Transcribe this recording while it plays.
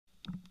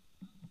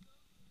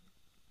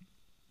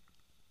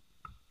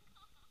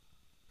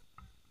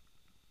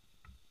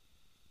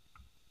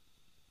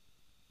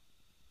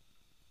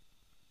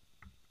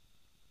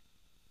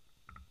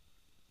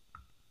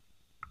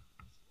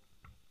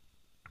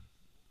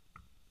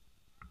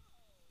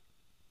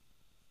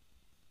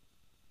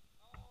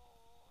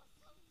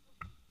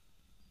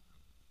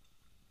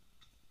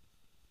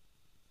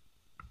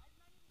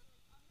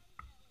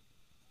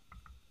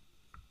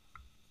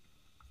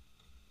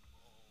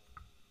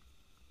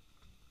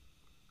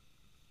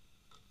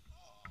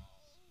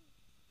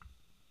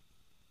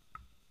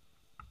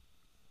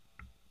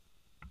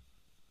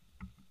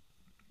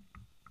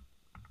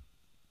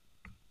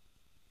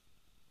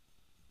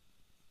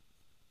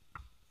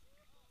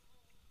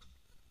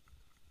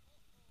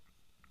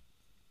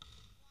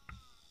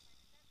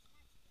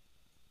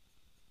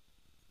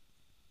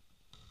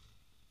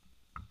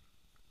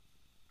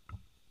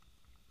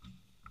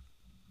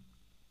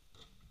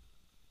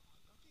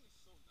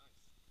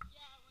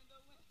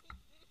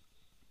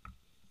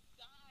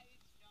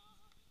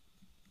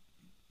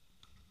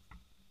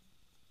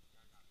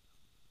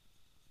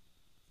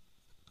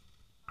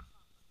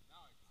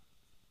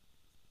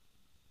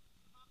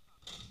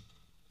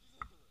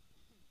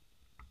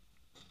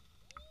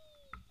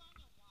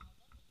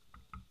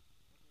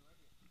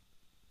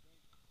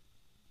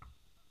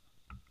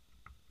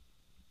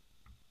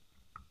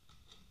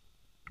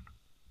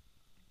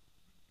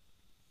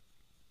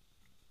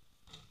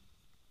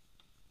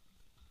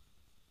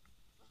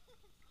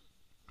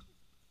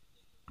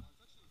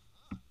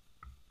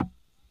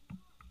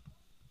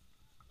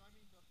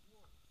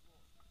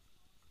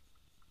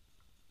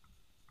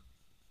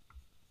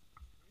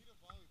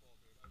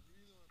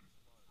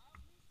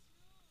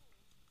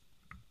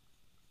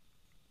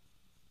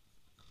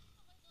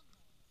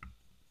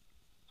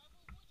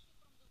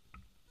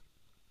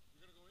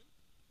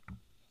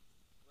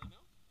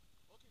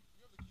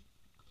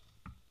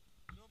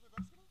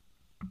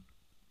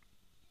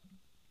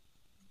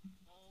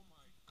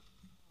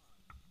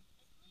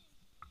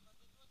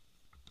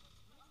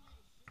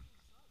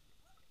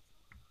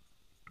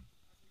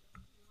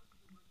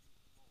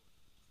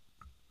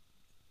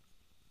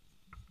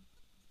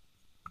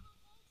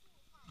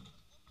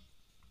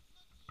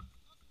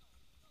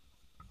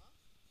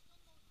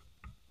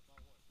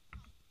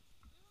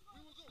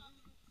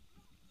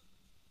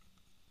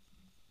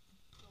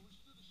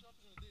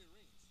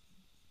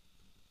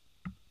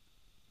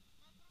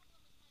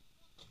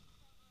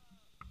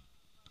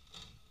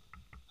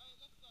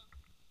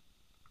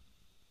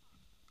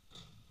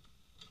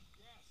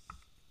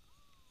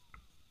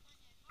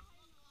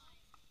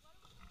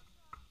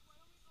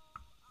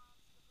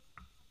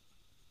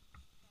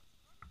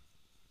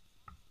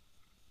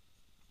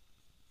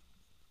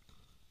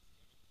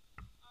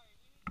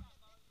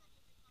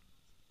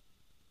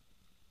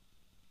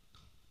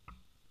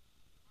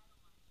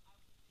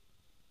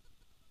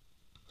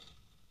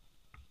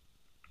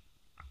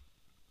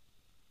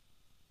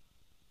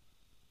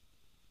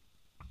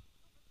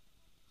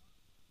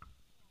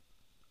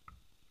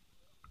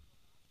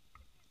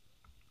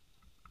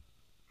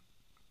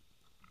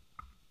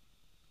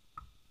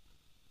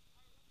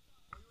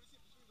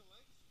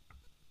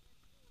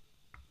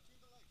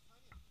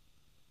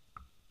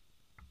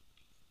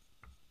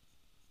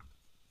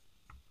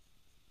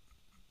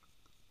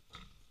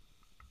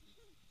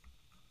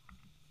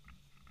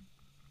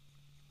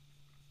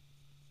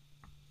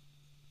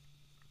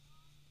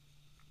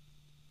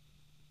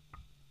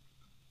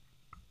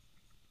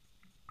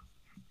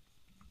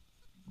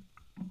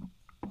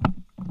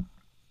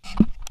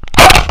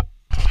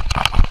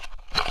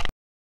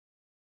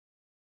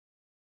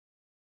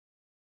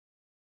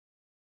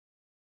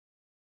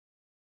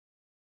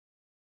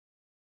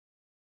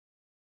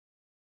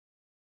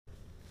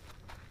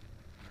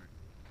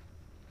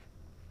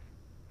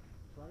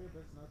your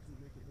best not to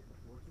make it hit the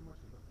floor too much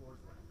because the floor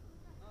is wet.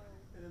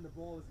 Alright. And then the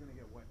ball is gonna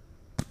get wet.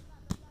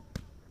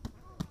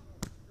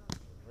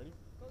 Ready?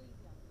 Go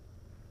easy on me.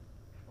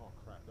 Oh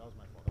crap, that was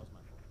my fault. That was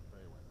my fault.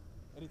 Very wet.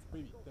 And it's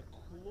baby, the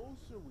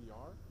closer we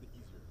are, the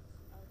easier it is.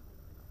 Okay.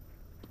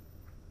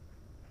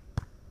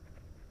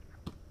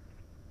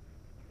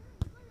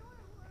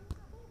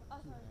 Oh,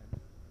 Two sorry. hands.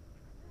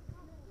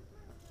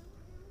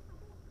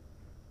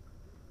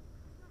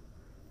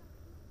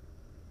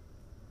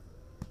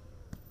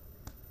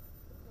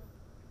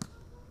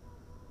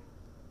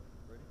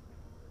 Ready?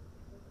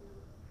 Two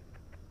hands.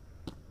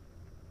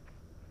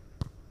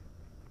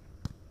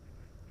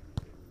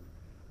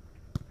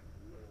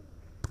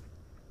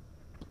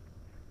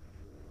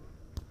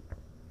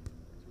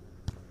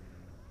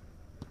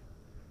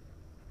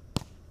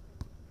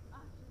 Ah,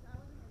 shit, I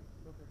wasn't ready.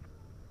 Okay.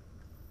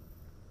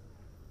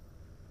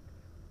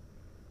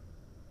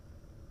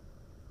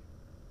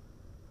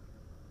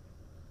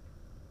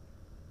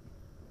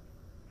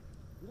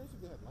 Be nice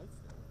if they had lights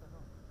there. What the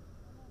hell?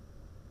 I know.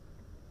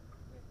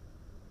 Here.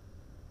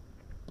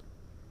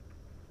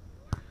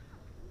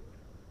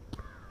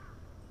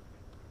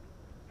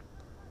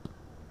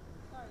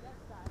 Sorry,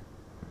 that's bad.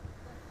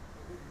 That's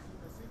But you see,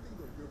 the same thing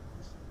though. You're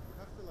pushing. You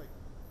have to like,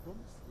 don't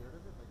be scared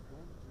of it. Like,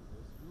 don't do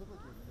this. You look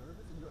like you're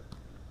nervous, and you're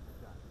like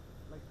that.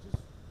 Like,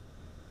 just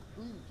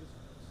believe me. Just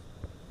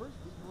first,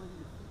 you want to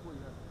get your feet where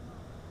you have to be.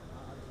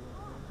 Obviously, you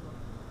have to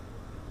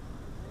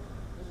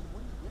and then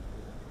when you get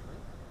there,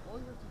 right? All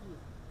you have to do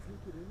is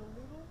take it in a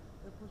little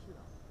and push it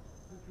out.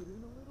 Take it in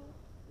a little.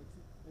 Like,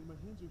 see, and my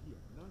hands are here,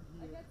 not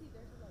I here. can see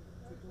there's a light.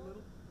 Take a little.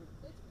 It's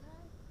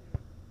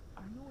practice.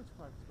 I know it's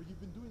practice, but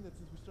you've been doing that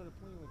since we started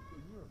playing like a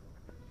year ago.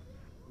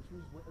 Which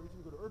means every time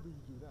you go to urban,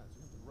 you do that.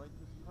 So you have to right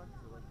this practice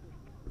the right thing.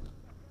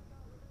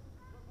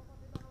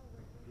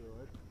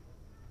 Good.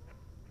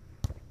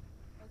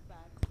 That's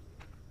bad.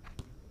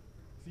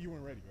 See, you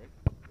weren't ready, right?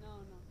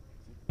 No, no.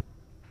 See?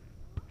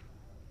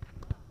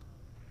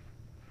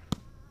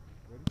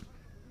 Ready?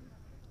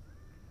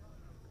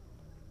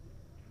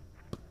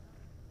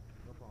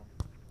 No problem.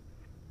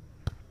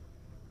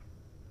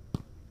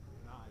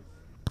 Nice.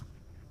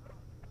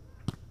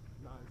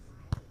 Nice.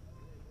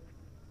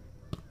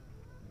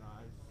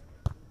 Nice.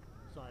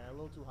 Sorry, I'm a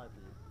little too high for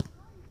you.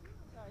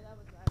 Sorry, that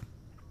was bad.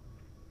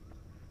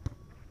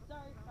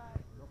 Sorry, bad.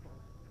 No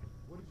problem.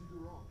 What did you do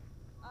wrong?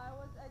 I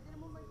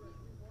didn't move my feet.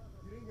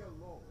 You didn't get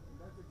low. And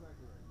that's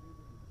exactly right. You didn't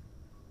get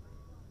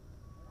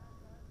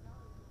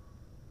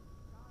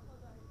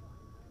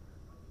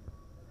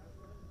Hold on.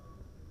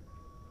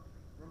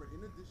 Remember,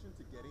 in addition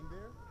to getting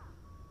there,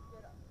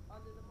 Get up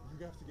under the ball.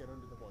 you have to get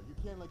under the ball. You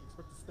can't like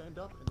expect to stand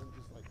up and then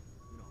just like,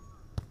 you know,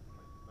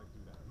 like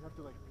do that. You have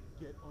to like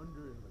get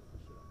under and like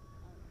push it up.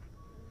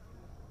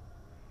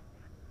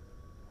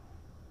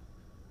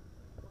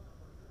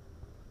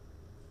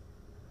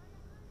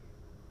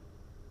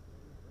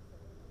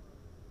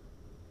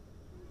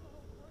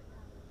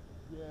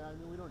 Yeah, I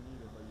mean we don't need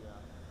it, but yeah.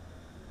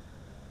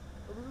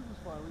 I mean this is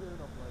fine. We get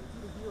enough light. It's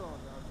either here or on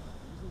that.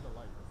 We just need the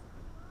light.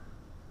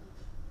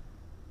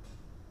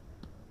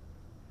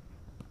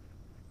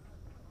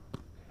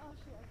 Oh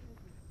shit, I couldn't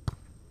see.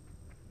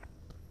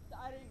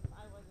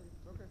 I wasn't.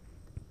 It's okay.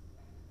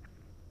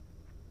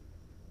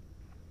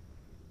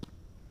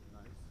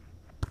 Nice.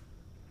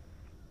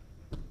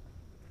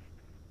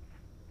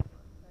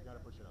 You gotta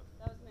push it out.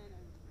 That was man.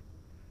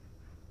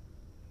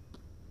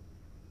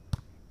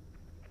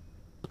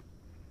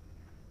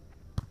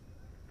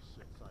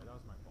 Shit, sorry, that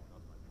was my fault. That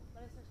was my fault.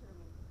 But I still should have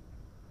moved.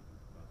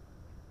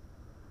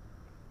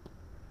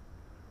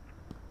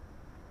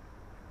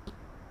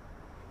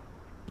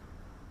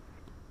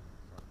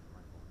 Sorry,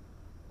 my fault.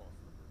 Ball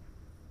slipper.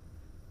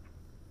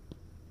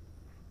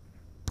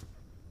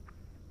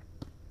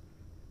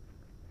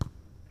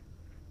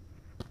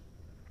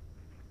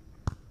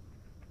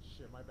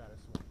 Shit, my bad, I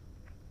swung.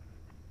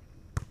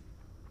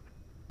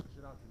 Push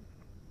it out to me.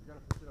 You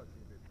gotta push it out to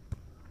me, babe. Fuck.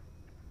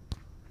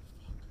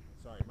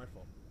 Sorry, my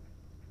fault.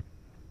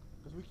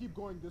 Because we keep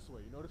going this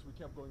way. You notice we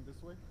kept going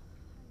this way? I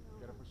know. You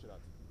gotta push it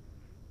out to me.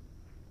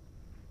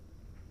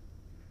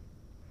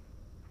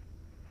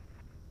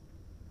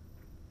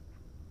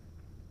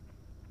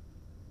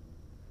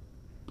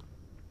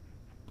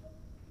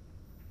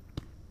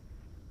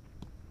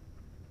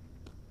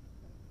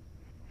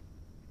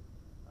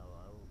 I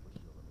will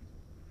push you a little too.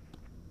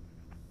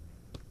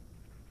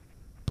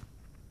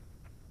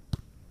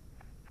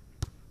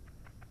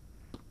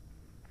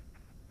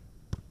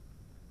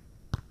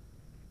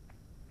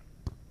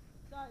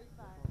 Sorry, No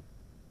bad. problem.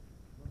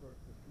 Remember,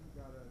 the feet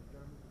you gotta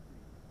move the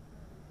feet.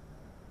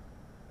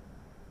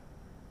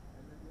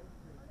 And then the other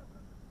thing,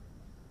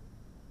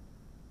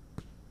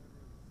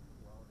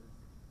 well, is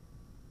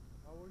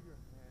how are your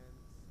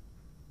hands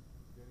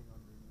getting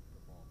underneath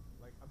the ball?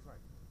 Like, I'm sorry,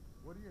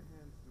 what are your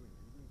hands doing?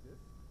 Are you doing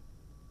this?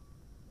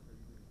 Like, are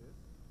you doing this?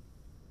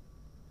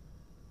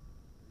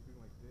 Are you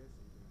doing like this?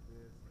 Are you doing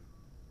this? Like,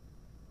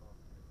 oh,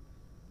 okay.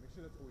 Make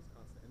sure that's always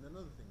constant. And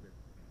another thing, babe,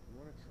 you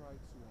want to try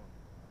to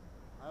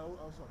I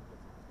also have to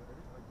get to this, but every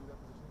time I do that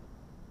position,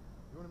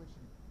 You want to make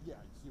sure you, yeah,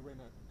 see right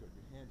now, good.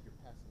 Your hand, you're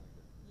passing like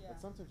this. Yeah. But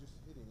sometimes just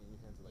hitting and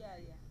your hands are like Yeah,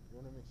 here. yeah. You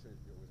want to make sure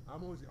you're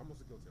always, I'm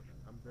also guilty of that.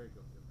 I'm very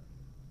guilty of that.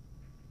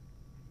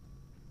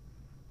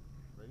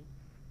 Ready?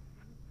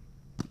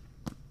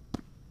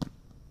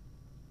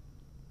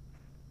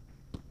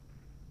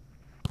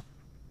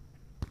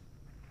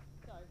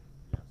 Sorry.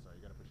 Yeah, sorry,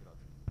 you gotta push it out.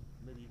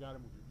 Maybe you gotta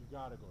move, you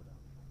gotta go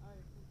down. Alright.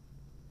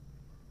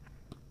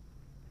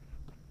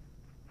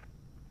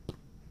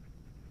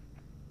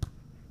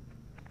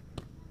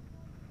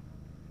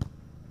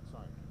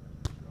 Sorry, I gotta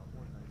push it out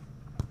more, nice.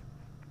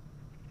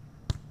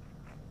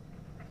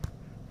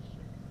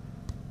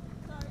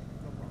 Sorry.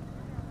 No problem.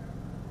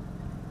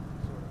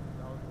 Sort of,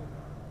 that was a little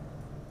bad.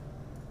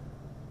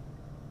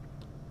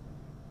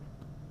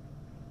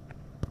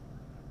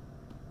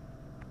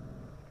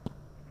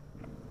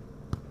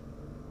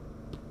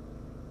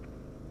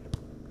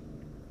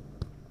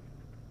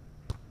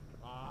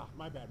 Ah,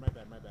 my bad.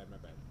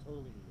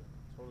 Totally me.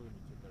 Totally me.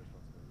 Take that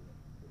responsibility.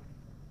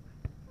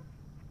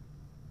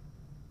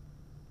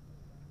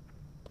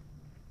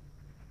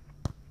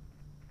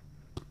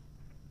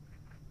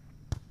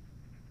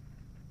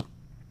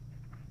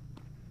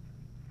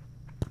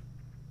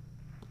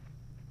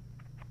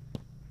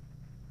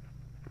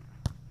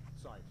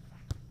 Sorry.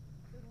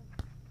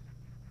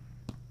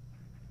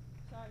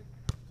 Sorry.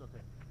 It's okay.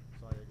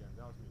 Sorry again.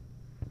 That was me.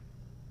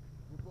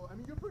 Well, I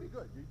mean, you're pretty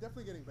good. You're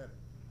definitely getting better.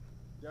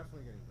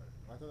 Definitely getting better.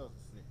 I thought that was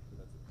a snake, but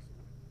that's it.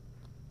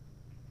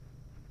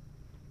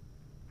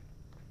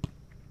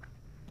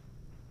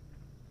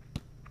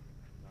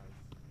 Nice.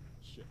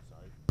 Shit,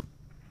 sorry.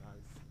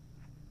 Nice.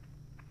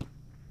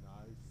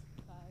 Nice.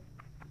 5.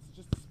 It's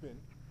just a spin.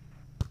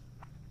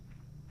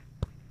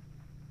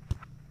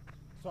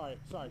 Sorry.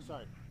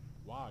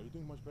 Wow, you're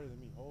doing much better than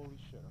me. Holy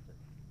shit, okay.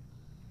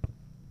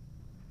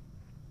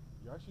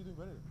 You're actually doing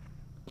better than me.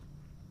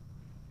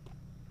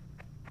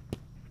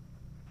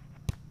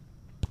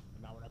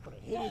 And now when I put a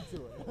hit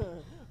into it.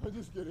 I'm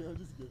just kidding.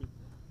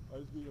 I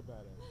was being a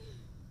badass.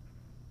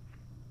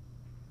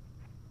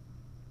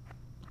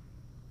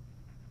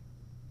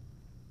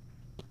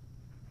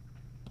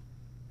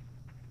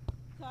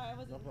 Sorry, I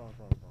wasn't. No problem.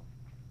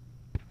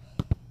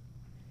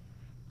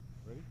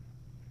 Ready?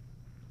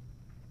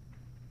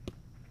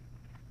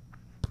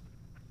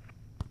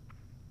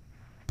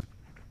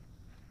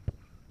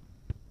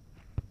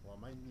 Well,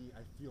 my knee,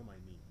 I feel my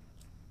knee.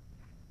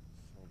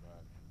 So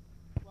bad.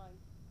 Why?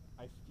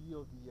 I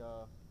feel the,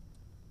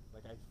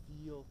 I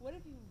feel, What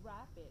if you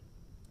wrap it?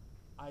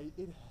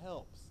 it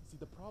helps. See,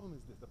 the problem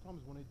is this. The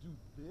problem is when I do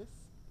this,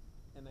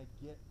 and I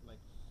get,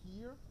 like,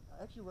 here,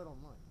 I actually read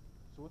online.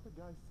 So what the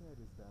guy said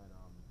is that,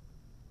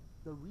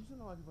 the reason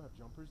a lot of people have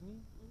jumper's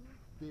knee,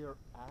 their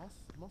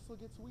ass muscle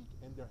gets weak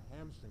and their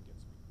hamstring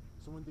gets weak.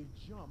 So when they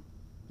jump,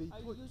 they Are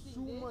put you using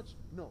too this? much,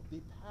 no, they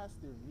pass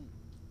their knee.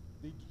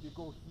 They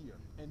go here.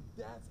 And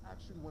that's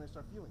actually when I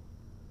start feeling it.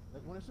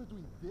 Like when I start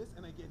doing this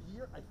and I get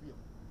here, I feel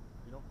it.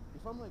 You know,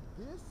 if I'm like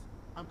this,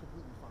 I'm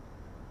completely fine.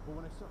 But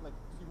when I start like,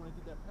 see when I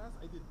did that pass,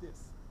 I did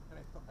this. And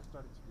I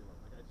started to feel it.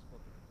 Like I just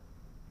felt it.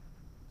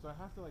 So I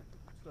have to like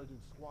start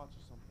doing squats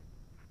or something.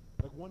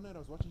 Like one night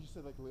I was watching, you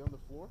said like lay on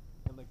the floor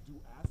and like do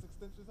ass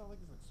extensions out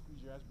like this, like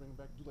squeeze your ass, bring it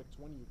back, do like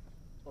 20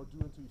 or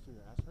do it until you feel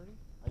your ass hurting.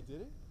 I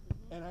did it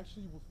and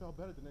actually you felt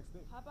better the next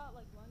day. How about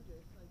like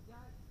lunges? Like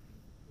that?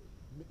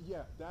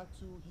 Yeah, that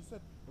too. He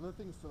said another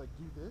thing is to like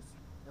do this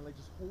and like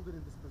just hold it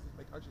in this position.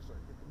 Like actually, sorry,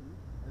 hit the knee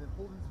and then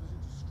hold it in this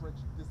position to stretch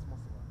this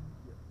muscle out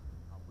here.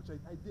 Which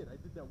I did. I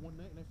did that one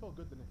night and I felt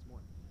good the next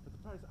morning. But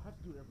the part is I have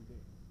to do it every day.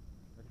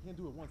 Like I can't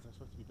do it once. I'm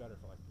supposed to be better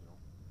for like, you know,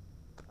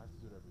 I have to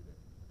do it every day.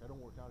 Like I don't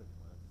work out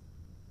anymore.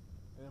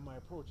 And then my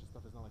approach and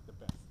stuff is not like the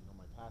best. You know,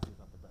 my passing is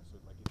not the best. So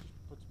like it just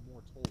puts more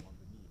toll on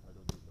the knee if I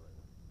don't do it the right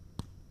way.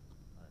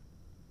 All right.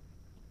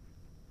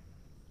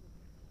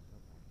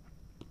 No problem.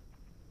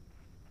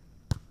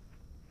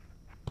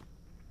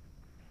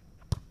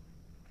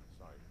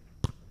 Sorry.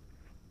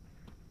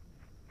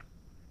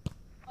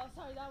 Oh,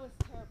 sorry, that was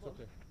terrible.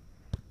 It's okay.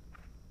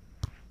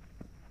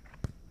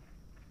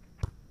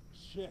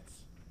 Shit.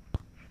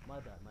 My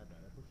bad.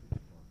 I pushed you too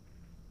far.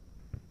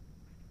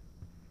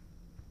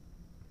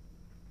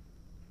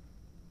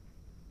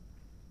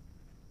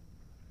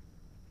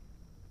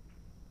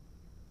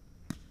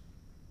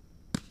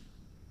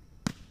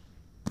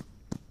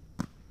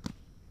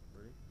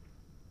 Ready?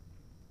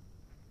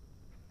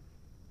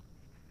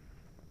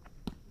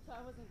 So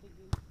I wasn't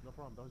thinking. No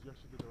problem. That was, you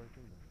actually did the right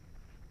thing there.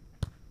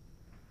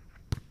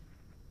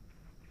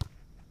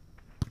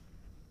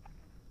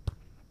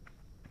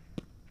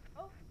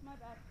 Oh, my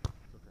bad.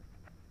 It's okay.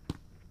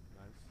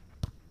 Nice.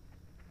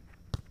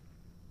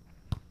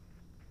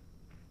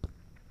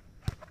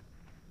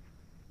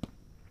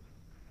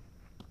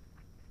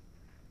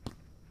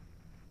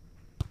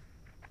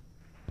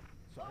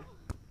 Sorry.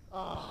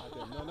 Ah,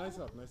 damn. No, nice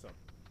up.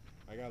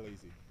 I got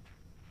lazy.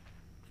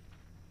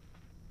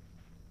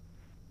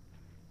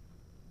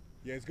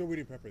 Yeah, it's good we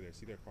didn't pepper there.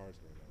 See their cars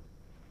going down.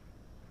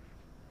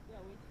 Yeah,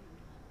 way too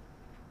much.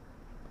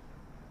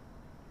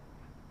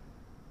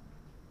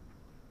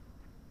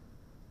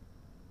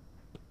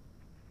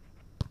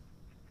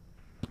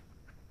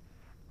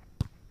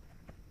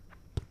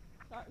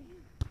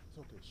 Sorry. It's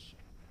okay. Shit.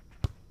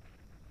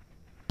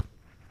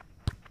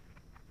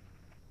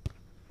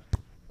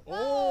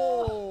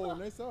 Oh,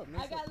 nice up.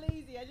 Nice I got up.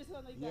 lazy. I just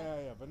went like that.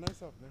 Yeah, but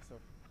nice up. Nice up.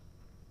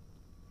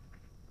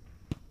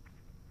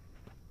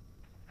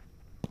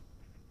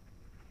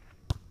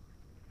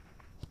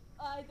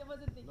 I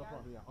wasn't thinking. No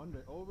problem. Yeah,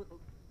 under, over.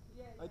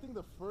 Yeah, I think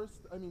the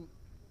first. I mean,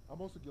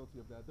 I'm also guilty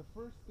of that. The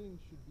first thing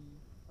should be.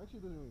 Actually,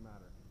 it doesn't really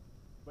matter.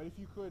 But if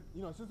you could,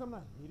 since I'm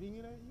not hitting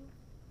it at you,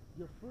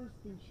 your first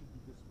thing should be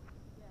this way.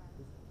 Yeah.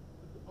 'Cause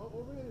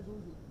overhead is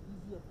always an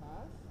easier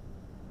pass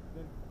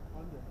than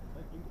underhand,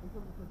 like in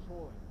terms of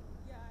controlling.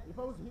 Yeah. If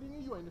I was hitting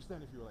you, I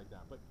understand if you were like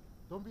that, but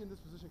don't be in this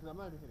position because I'm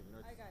not even hitting.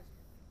 I got you.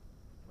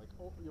 Like,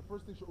 your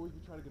first thing should always be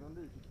try to get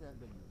under. If you can't,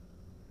 then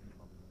you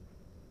pump.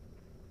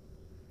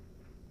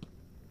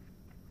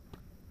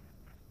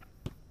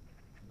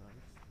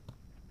 Nice.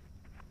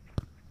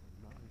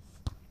 Nice.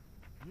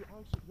 You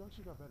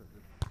actually got better,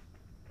 dude.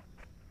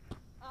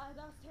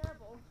 That was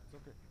terrible. It's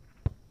okay.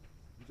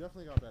 You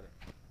definitely got better.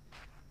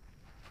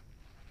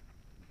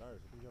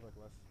 Embarrassed. I think you have like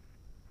less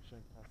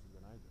shank passes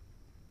than I do.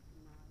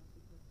 No, I don't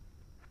think so.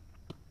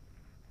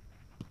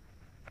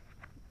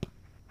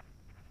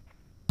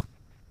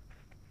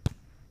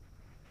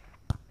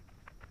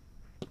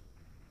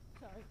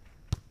 Sorry.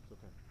 It's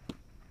okay.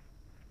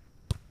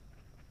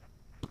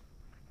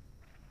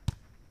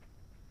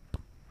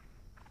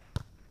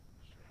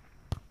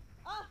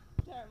 Ah,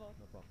 terrible.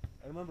 No problem.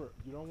 And remember,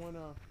 you don't want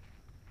to.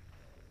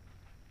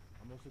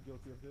 I'm also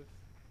guilty of this.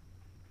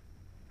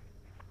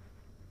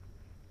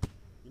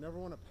 You never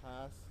want to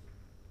pass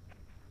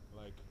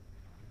like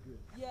this.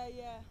 Yeah,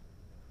 yeah.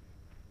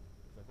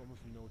 It's like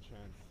almost no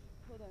chance.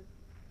 Hold on.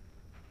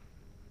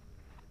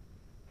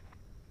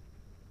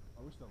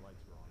 I wish the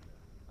lights were on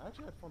there. I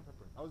actually had fun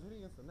peppering. I was hitting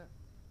against the net.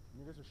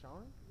 When you guys were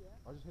showering, Yeah.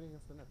 I was just hitting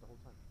against the net the whole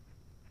time.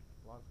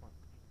 A lot of fun.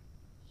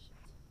 Shit.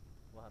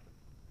 What happened?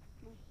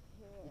 My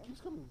hair. It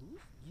keeps coming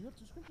loose? Do you have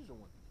two scrunchies or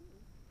one? Two.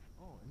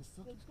 Oh, and it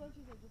still The keeps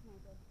scrunchies are just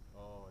not there.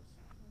 Oh, I see.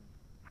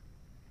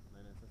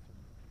 99 cents.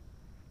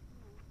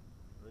 No.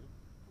 Ready?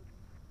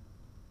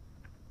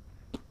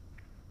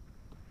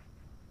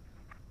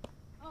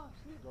 Oh,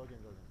 shoot. Go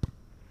again.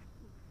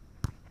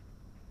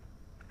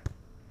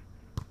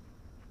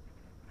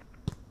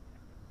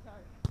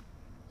 Sorry.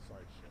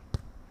 Sorry, shit.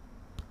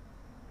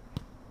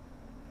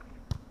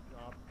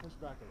 Push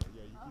back a little.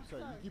 Yeah, you keep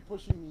sorry. you keep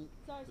pushing me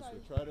Sorry, this sorry.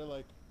 way. Try to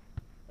like.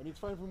 I mean, it's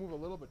fine if we move a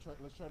little, but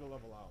let's try to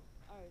level out.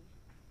 Alright.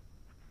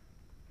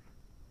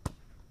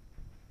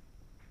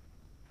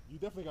 You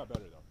definitely got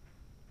better though.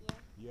 Yeah?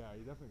 Yeah,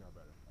 you definitely got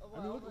better. Oh, I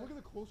mean, well, look at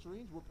the close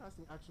range. We're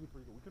passing actually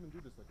pretty good. We couldn't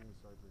do this like when we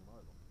started playing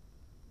volleyball.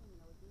 I don't even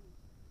know what doing.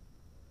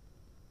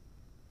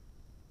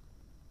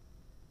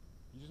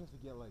 You just have to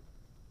get like.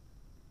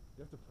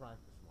 You have to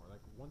practice more.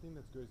 Like one thing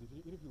that's good is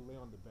even if you lay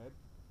on the bed,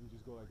 you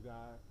just go like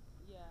that.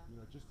 Yeah.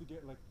 Just to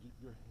get like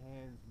your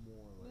hands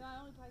more like. My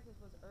only practice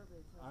was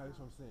urban. So That's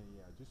what I'm saying.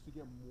 Yeah, just to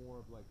get more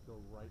of like the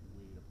right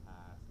way to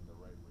pass and the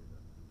right way to.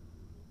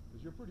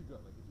 Because you're pretty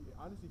good. Like if you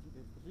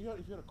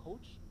had a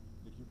coach,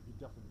 like you'd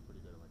definitely be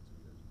pretty good in like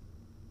 2 years.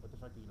 But the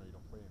fact that you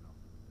don't play enough,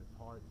 it's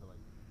hard to like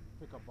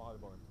pick up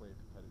volleyball and play it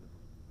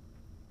competitively.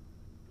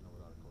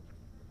 Without a coach.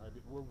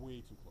 We're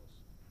way too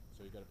close.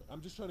 So you gotta.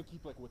 I'm just trying to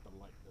keep like with the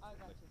light. I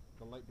got you.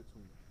 The light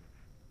between us.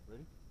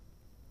 Ready?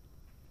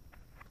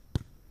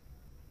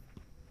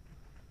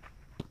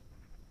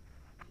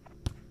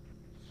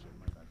 Shit,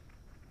 my bad.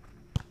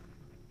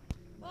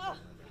 Oh!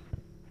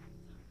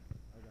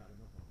 I got it.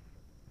 No problem.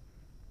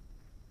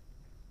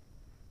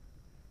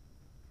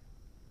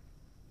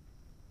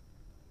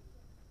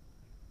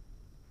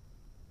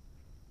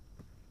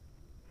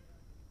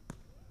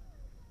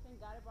 Thank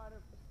God I brought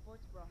a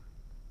sports bra.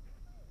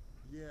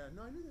 Yeah,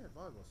 no, I knew they had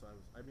volleyball, so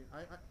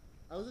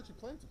I was actually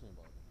planning to play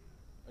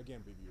volleyball.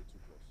 Again, baby, you're too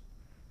close.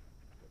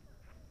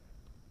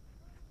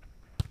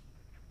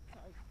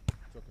 Sorry.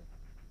 It's okay.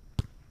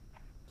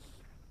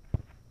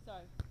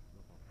 Sorry.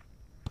 No problem.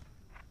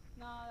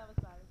 No, that was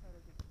bad. I started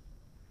again.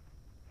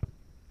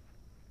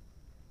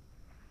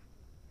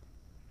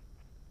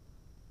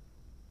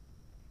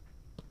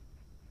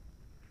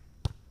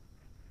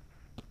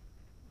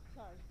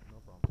 Sorry. No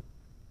problem.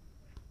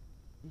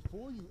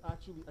 Before you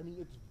actually,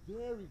 it's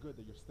very good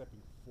that you're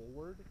stepping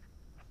forward,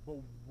 but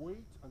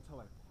wait until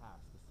I pass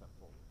to step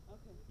forward.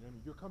 Okay. You know what I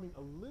mean? You're coming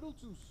a little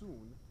too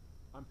soon.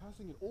 I'm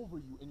passing it over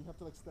you, and you have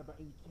to like step back,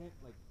 and you can't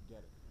like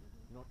get it.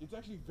 It's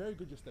actually very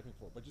good you're stepping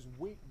forward, but just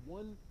wait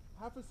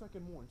half a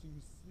second more until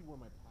you see where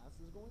my pass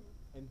is going,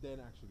 and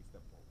then actually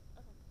step forward.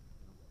 Okay.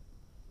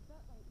 Is that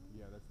lightning?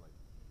 Yeah, that's light.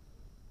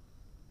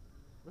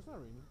 But it's not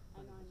raining.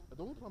 I know.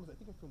 The only problem is I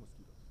think I feel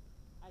mosquitoes.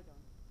 I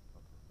don't.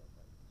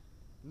 Okay.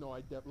 No,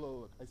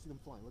 look, I see them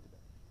flying. Look at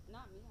that.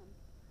 Not me.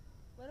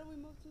 Why don't we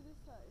move to this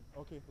side?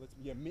 Okay,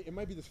 it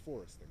might be this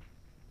forest thing.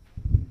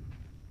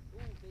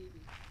 Ooh,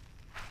 baby.